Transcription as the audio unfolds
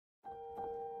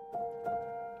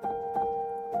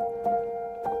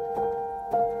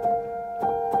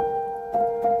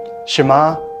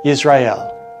Shema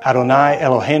Yisrael, Adonai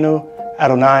Eloheinu,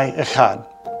 Adonai Echad.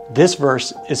 This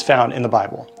verse is found in the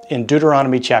Bible, in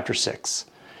Deuteronomy chapter 6.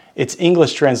 Its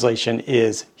English translation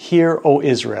is, Hear, O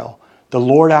Israel, the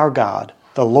Lord our God,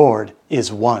 the Lord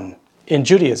is one. In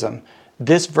Judaism,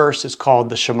 this verse is called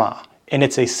the Shema, and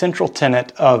it's a central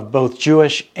tenet of both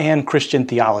Jewish and Christian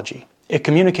theology. It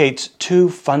communicates two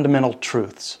fundamental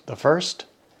truths. The first,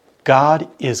 God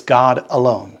is God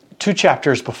alone. 2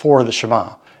 chapters before the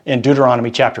Shema, in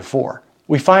Deuteronomy chapter 4,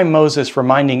 we find Moses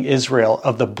reminding Israel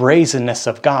of the brazenness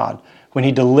of God when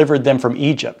he delivered them from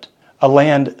Egypt, a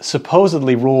land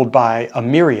supposedly ruled by a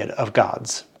myriad of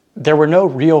gods. There were no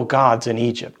real gods in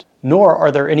Egypt, nor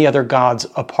are there any other gods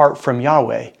apart from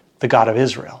Yahweh, the God of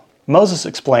Israel. Moses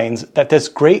explains that this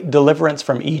great deliverance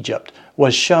from Egypt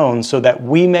was shown so that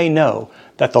we may know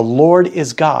that the Lord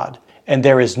is God and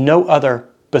there is no other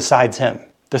besides him.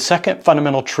 The second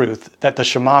fundamental truth that the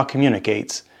Shema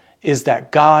communicates is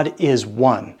that God is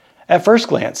one. At first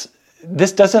glance,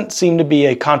 this doesn't seem to be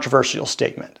a controversial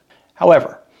statement.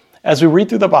 However, as we read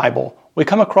through the Bible, we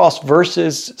come across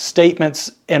verses,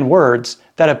 statements, and words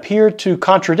that appear to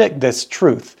contradict this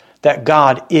truth that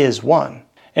God is one.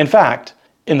 In fact,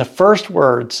 in the first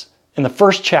words, in the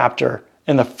first chapter,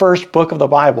 in the first book of the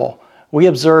Bible, we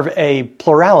observe a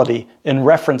plurality in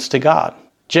reference to God.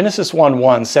 Genesis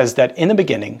 1:1 says that in the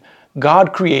beginning,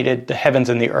 God created the heavens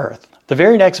and the earth. The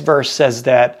very next verse says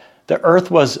that the earth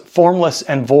was formless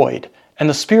and void, and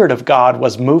the Spirit of God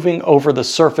was moving over the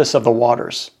surface of the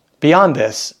waters. Beyond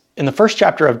this, in the first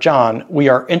chapter of John, we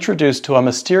are introduced to a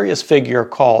mysterious figure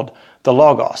called the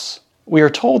Logos. We are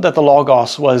told that the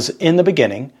Logos was in the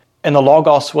beginning, and the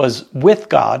Logos was with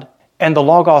God, and the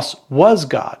Logos was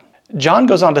God. John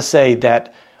goes on to say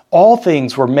that all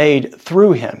things were made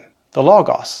through him, the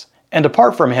Logos, and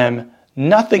apart from him,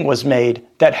 nothing was made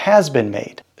that has been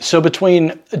made. So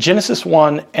between Genesis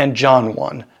 1 and John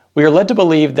 1, we are led to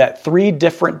believe that three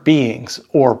different beings,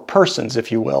 or persons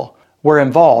if you will, were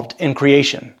involved in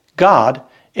creation. God,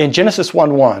 in Genesis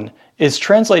 1:1, is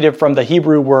translated from the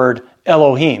Hebrew word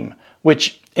Elohim,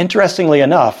 which, interestingly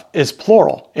enough, is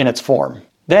plural in its form.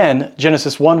 Then,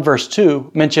 Genesis 1 verse 2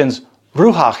 mentions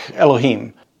Ruach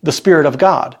Elohim, the Spirit of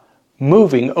God,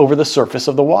 moving over the surface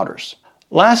of the waters.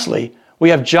 Lastly, we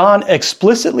have John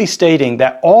explicitly stating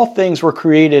that all things were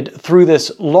created through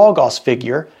this Logos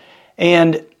figure,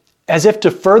 and as if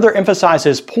to further emphasize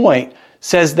his point,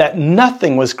 says that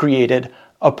nothing was created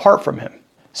apart from him.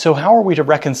 So how are we to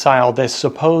reconcile this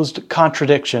supposed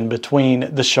contradiction between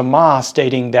the Shema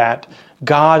stating that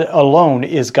God alone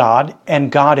is God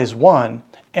and God is one,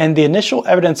 and the initial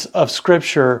evidence of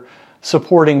Scripture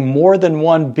supporting more than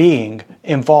one being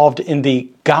involved in the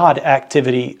God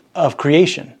activity of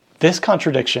creation? This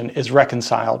contradiction is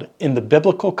reconciled in the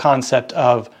biblical concept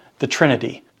of the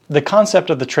Trinity. The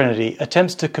concept of the Trinity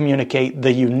attempts to communicate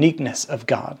the uniqueness of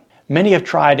God. Many have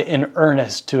tried in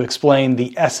earnest to explain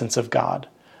the essence of God,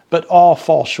 but all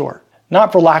fall short.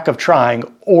 Not for lack of trying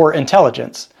or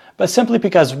intelligence, but simply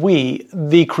because we,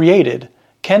 the created,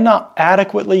 cannot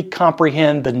adequately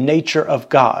comprehend the nature of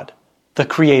God, the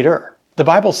Creator. The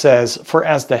Bible says, "For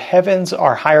as the heavens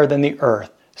are higher than the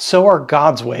earth, so are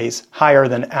God's ways higher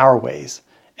than our ways,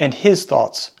 and his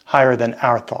thoughts higher than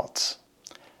our thoughts."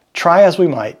 Try as we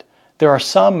might, there are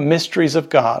some mysteries of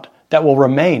God that will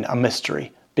remain a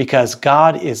mystery because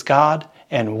God is God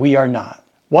and we are not.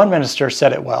 One minister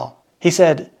said it well. He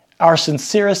said, "Our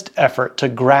sincerest effort to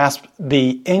grasp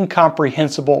the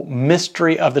incomprehensible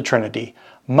mystery of the Trinity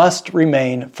must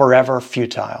remain forever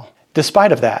futile."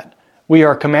 Despite of that, we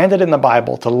are commanded in the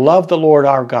Bible to love the Lord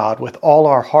our God with all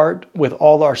our heart, with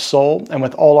all our soul, and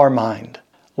with all our mind.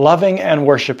 Loving and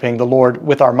worshiping the Lord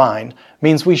with our mind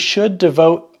means we should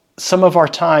devote some of our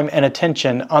time and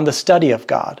attention on the study of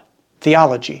God,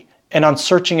 theology, and on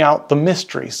searching out the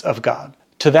mysteries of God.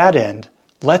 To that end,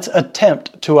 let's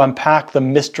attempt to unpack the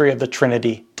mystery of the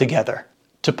Trinity together.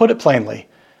 To put it plainly,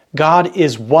 God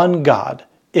is one God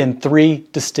in three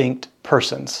distinct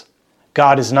persons.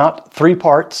 God is not three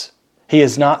parts. He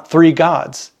is not three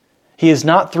gods. He is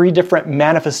not three different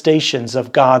manifestations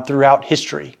of God throughout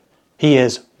history. He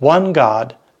is one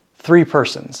God, three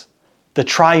persons, the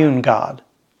triune God,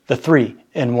 the three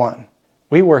in one.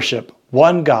 We worship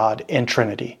one God in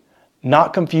Trinity,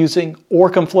 not confusing or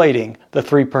conflating the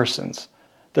three persons.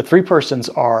 The three persons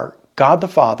are God the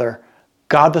Father,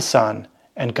 God the Son,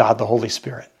 and God the Holy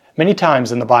Spirit. Many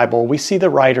times in the Bible, we see the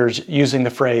writers using the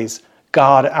phrase,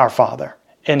 God our Father.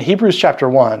 In Hebrews chapter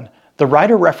 1, the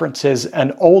writer references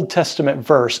an Old Testament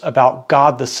verse about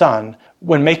God the Son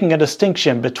when making a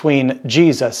distinction between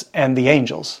Jesus and the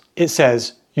angels. It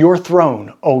says, "Your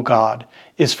throne, O God,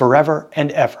 is forever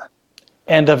and ever."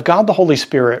 And of God the Holy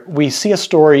Spirit, we see a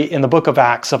story in the book of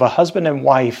Acts of a husband and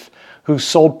wife who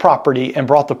sold property and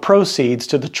brought the proceeds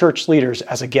to the church leaders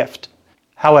as a gift.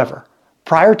 However,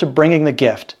 prior to bringing the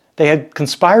gift, they had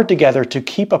conspired together to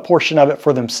keep a portion of it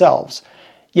for themselves,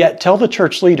 yet tell the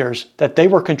church leaders that they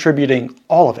were contributing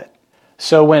all of it.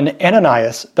 So when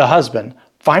Ananias, the husband,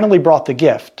 finally brought the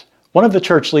gift, one of the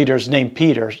church leaders named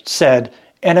Peter said,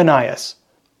 "Ananias,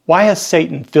 why has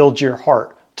Satan filled your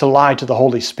heart to lie to the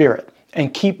Holy Spirit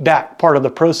and keep back part of the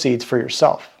proceeds for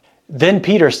yourself?" Then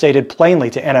Peter stated plainly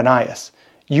to Ananias,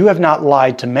 "You have not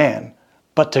lied to man,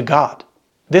 but to God."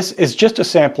 This is just a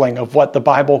sampling of what the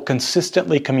Bible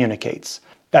consistently communicates,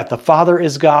 that the Father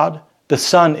is God, the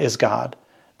Son is God,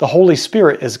 the Holy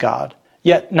Spirit is God,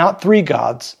 yet not three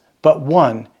gods, but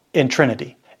one in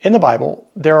Trinity. In the Bible,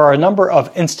 there are a number of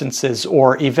instances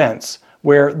or events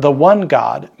where the one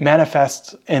God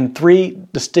manifests in three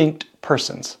distinct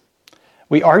persons.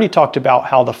 We already talked about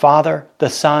how the Father, the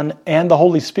Son, and the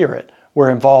Holy Spirit were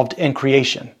involved in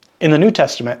creation. In the New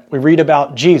Testament, we read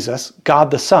about Jesus,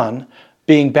 God the Son,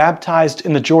 being baptized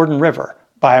in the Jordan River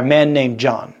by a man named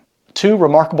John. Two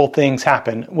remarkable things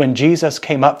happened when Jesus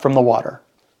came up from the water.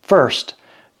 First,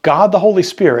 God the Holy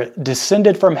Spirit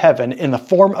descended from heaven in the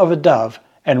form of a dove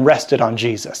and rested on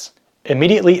Jesus.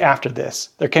 Immediately after this,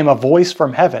 there came a voice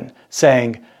from heaven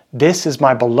saying, "This is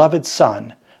my beloved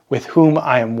Son, with whom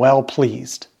I am well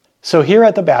pleased." So here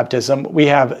at the baptism, we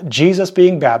have Jesus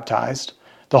being baptized,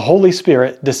 the Holy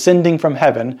Spirit descending from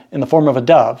heaven in the form of a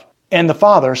dove, and the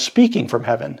Father speaking from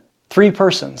heaven. Three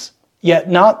persons, yet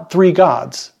not three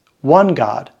gods, one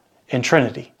God in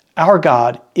Trinity. Our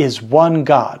God is one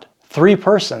God, three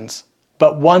persons,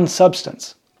 but one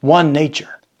substance, one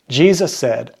nature. Jesus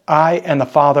said, "I and the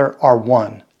Father are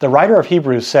one." The writer of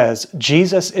Hebrews says,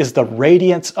 Jesus is the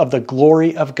radiance of the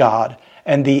glory of God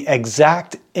and the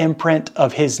exact imprint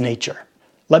of his nature.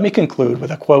 Let me conclude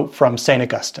with a quote from St.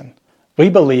 Augustine. We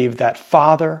believe that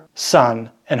Father, Son,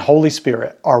 and Holy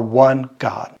Spirit are one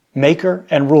God, maker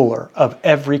and ruler of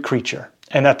every creature,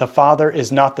 and that the Father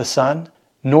is not the Son,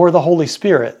 nor the Holy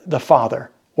Spirit the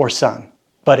Father or Son,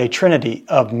 but a trinity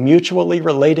of mutually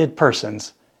related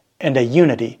persons and a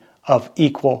unity of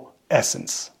equal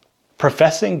essence.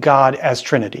 Professing God as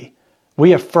Trinity,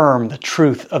 we affirm the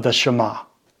truth of the Shema.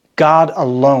 God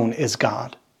alone is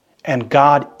God, and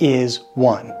God is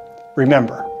one.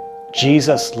 Remember,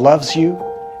 Jesus loves you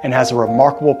and has a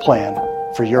remarkable plan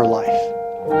for your life.